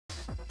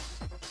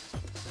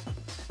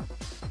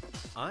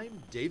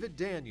I'm David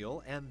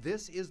Daniel, and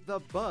this is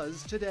The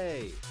Buzz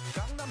Today.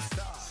 Gangnam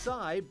Style.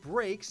 Psy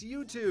breaks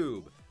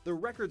YouTube. The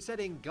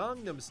record-setting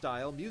Gangnam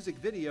Style music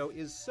video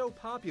is so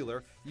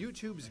popular,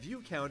 YouTube's view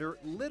counter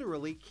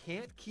literally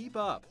can't keep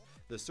up.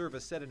 The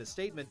service said in a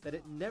statement that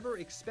it never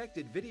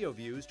expected video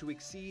views to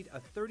exceed a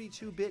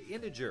 32-bit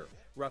integer,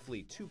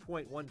 roughly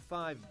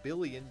 2.15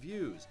 billion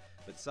views.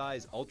 But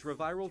Psy's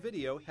ultra-viral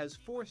video has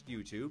forced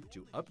YouTube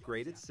to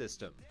upgrade its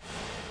system.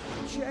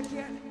 Check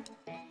it.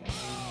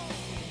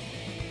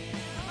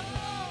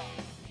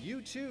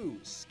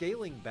 U2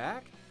 scaling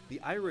back? The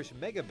Irish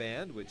mega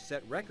band, which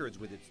set records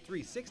with its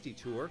 360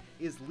 tour,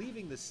 is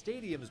leaving the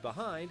stadiums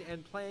behind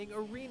and playing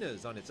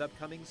arenas on its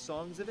upcoming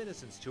Songs of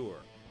Innocence tour.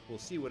 We'll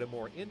see what a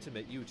more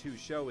intimate U2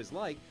 show is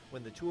like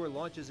when the tour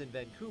launches in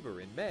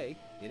Vancouver in May.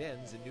 It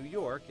ends in New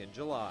York in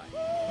July.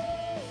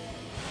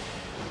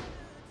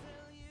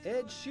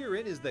 Ed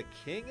Sheeran is the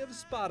king of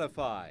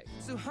Spotify.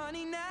 So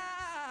honey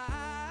now.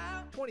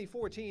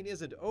 2014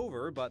 isn't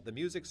over, but the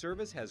music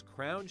service has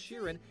crowned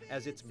Sheeran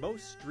as its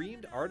most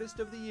streamed artist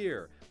of the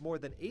year. More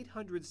than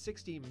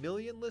 860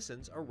 million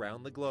listens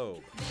around the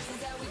globe.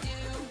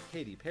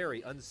 Katy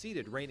Perry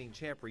unseated reigning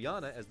champ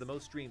Rihanna as the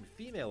most streamed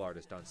female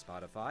artist on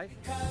Spotify.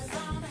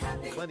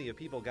 Plenty of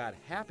people got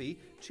happy.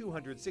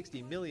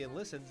 260 million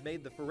listens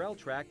made the Pharrell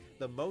track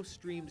the most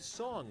streamed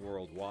song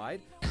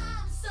worldwide.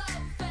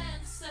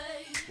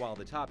 While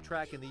the top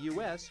track in the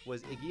US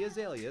was Iggy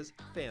Azalea's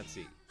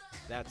Fancy.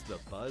 That's The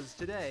Buzz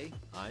Today.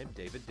 I'm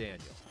David Daniel.